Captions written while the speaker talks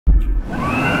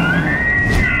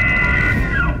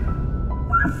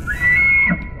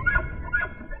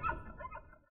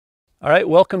All right,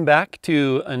 welcome back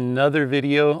to another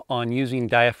video on using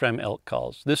diaphragm elk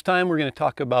calls. This time we're going to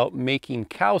talk about making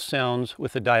cow sounds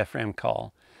with a diaphragm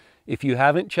call. If you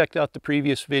haven't checked out the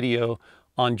previous video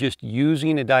on just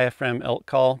using a diaphragm elk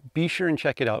call, be sure and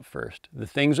check it out first. The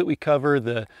things that we cover,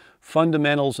 the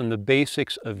fundamentals and the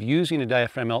basics of using a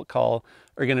diaphragm elk call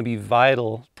are going to be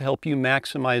vital to help you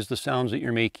maximize the sounds that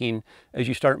you're making as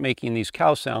you start making these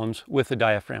cow sounds with a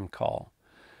diaphragm call.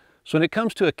 So when it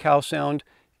comes to a cow sound,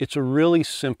 it's a really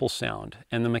simple sound,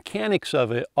 and the mechanics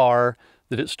of it are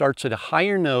that it starts at a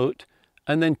higher note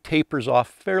and then tapers off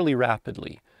fairly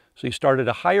rapidly. So you start at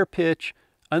a higher pitch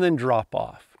and then drop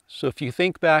off. So if you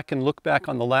think back and look back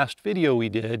on the last video we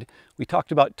did, we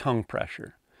talked about tongue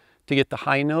pressure. To get the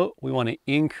high note, we want to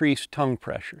increase tongue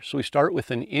pressure. So we start with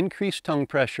an increased tongue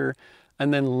pressure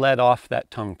and then let off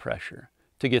that tongue pressure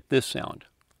to get this sound.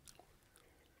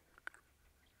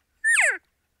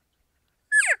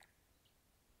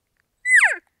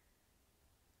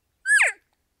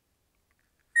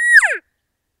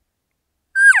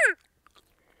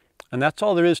 And that's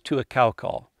all there is to a cow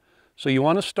call. So you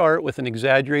want to start with an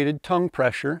exaggerated tongue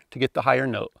pressure to get the higher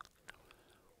note.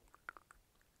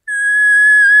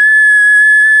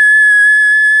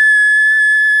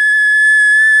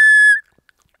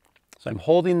 So I'm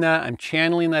holding that, I'm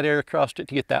channeling that air across it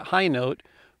to get that high note.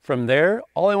 From there,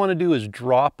 all I want to do is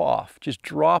drop off, just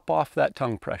drop off that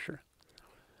tongue pressure.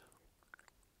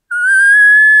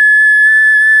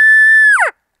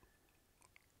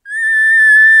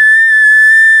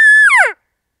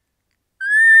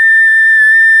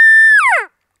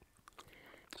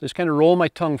 So just kind of roll my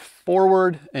tongue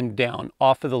forward and down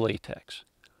off of the latex.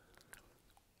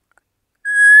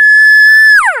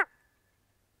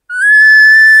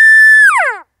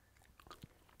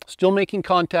 Still making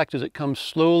contact as it comes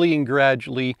slowly and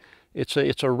gradually. It's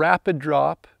a rapid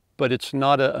drop, but it's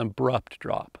not an abrupt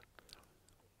drop.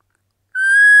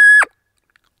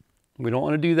 We don't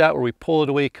want to do that where we pull it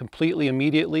away completely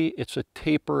immediately. It's a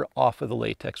taper off of the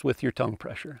latex with your tongue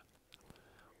pressure.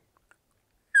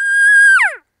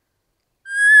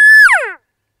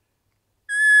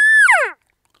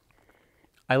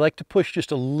 I like to push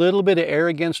just a little bit of air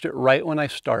against it right when I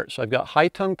start. So I've got high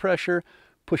tongue pressure,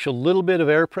 push a little bit of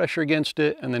air pressure against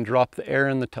it, and then drop the air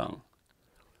in the tongue.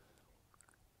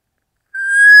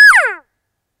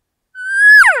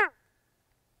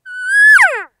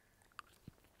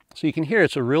 So you can hear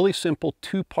it's a really simple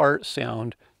two-part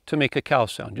sound to make a cow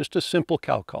sound, just a simple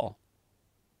cow call.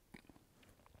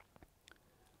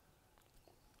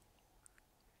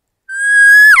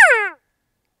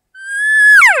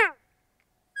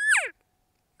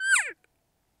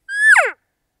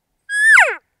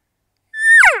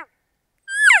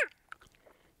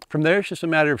 From there, it's just a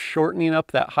matter of shortening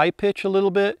up that high pitch a little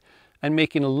bit and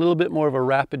making a little bit more of a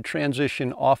rapid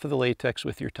transition off of the latex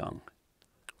with your tongue.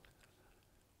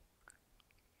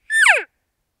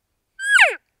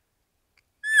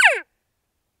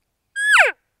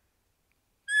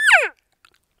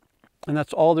 And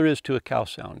that's all there is to a cow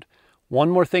sound. One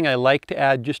more thing I like to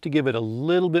add just to give it a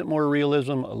little bit more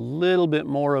realism, a little bit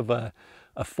more of a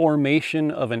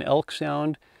formation of an elk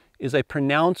sound, is I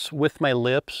pronounce with my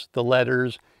lips the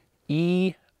letters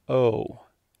E-O,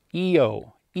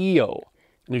 E-O, E-O.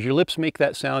 And as your lips make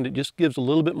that sound, it just gives a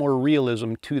little bit more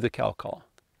realism to the cow call.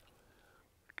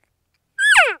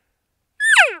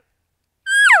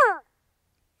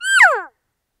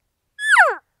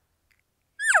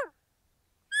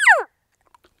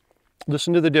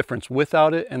 Listen to the difference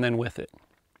without it and then with it.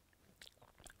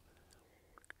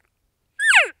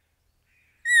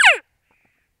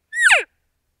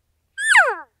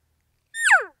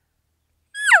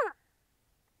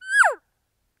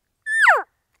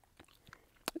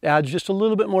 It adds just a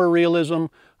little bit more realism,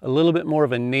 a little bit more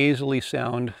of a nasally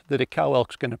sound that a cow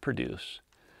elk's going to produce.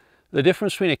 The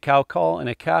difference between a cow call and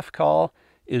a calf call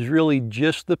is really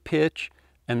just the pitch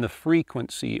and the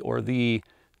frequency or the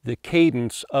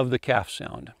cadence of the calf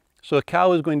sound. So a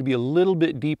cow is going to be a little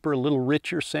bit deeper, a little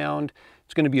richer sound.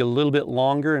 It's going to be a little bit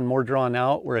longer and more drawn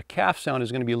out, where a calf sound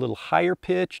is going to be a little higher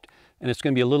pitched and it's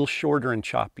going to be a little shorter and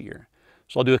choppier.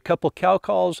 So I'll do a couple cow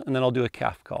calls and then I'll do a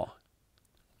calf call.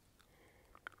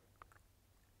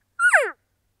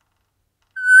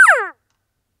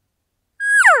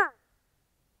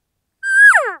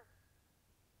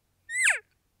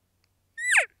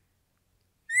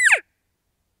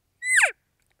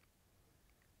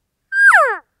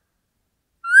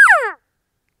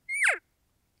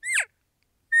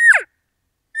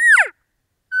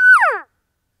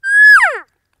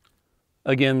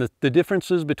 Again, the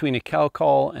differences between a cow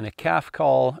call and a calf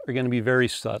call are going to be very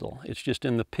subtle. It's just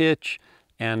in the pitch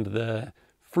and the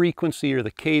frequency or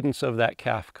the cadence of that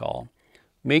calf call.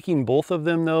 Making both of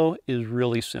them though is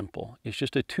really simple. It's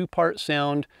just a two-part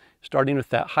sound, starting with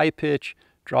that high pitch,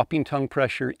 dropping tongue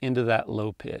pressure into that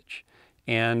low pitch.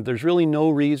 And there's really no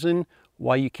reason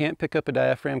why you can't pick up a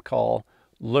diaphragm call,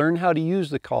 learn how to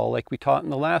use the call like we taught in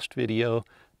the last video,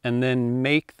 and then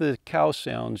make the cow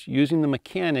sounds using the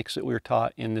mechanics that we were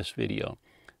taught in this video.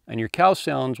 And your cow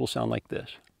sounds will sound like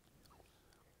this.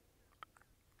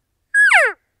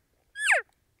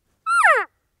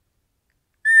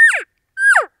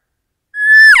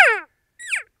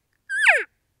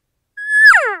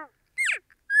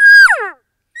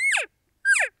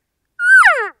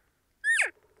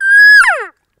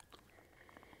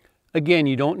 Again,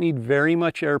 you don't need very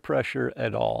much air pressure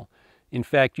at all. In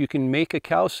fact, you can make a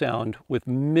cow sound with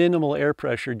minimal air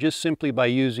pressure just simply by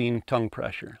using tongue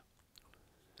pressure.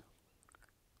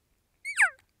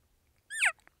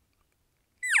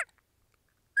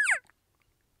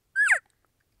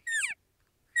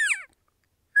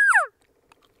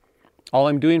 All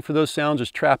I'm doing for those sounds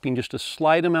is trapping just a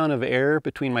slight amount of air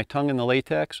between my tongue and the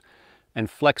latex and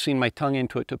flexing my tongue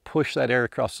into it to push that air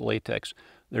across the latex.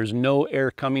 There's no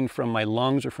air coming from my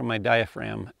lungs or from my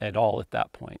diaphragm at all at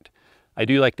that point. I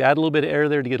do like to add a little bit of air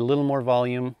there to get a little more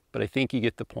volume, but I think you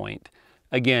get the point.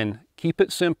 Again, keep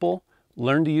it simple,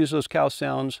 learn to use those cow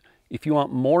sounds. If you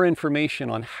want more information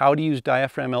on how to use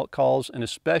diaphragm elk calls, and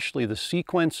especially the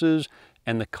sequences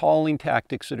and the calling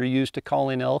tactics that are used to call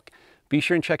in elk, be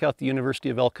sure and check out the University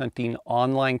of Elk Hunting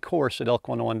online course at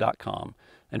elk101.com.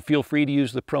 And feel free to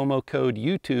use the promo code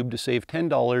YouTube to save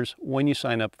 $10 when you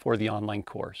sign up for the online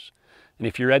course. And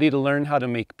if you're ready to learn how to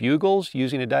make bugles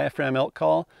using a diaphragm elk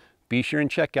call, be sure and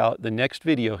check out the next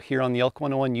video here on the Elk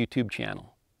 101 YouTube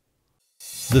channel.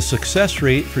 The success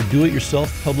rate for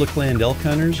do-it-yourself public land elk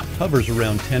hunters hovers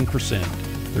around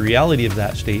 10%. The reality of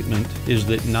that statement is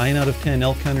that 9 out of 10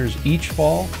 elk hunters each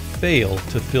fall fail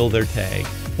to fill their tag,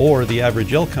 or the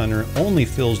average elk hunter only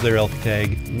fills their elk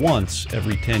tag once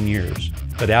every 10 years.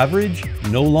 But average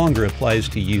no longer applies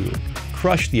to you.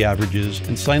 Crush the averages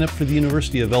and sign up for the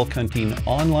University of Elk Hunting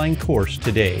online course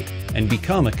today and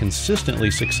become a consistently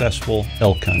successful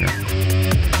elk hunter.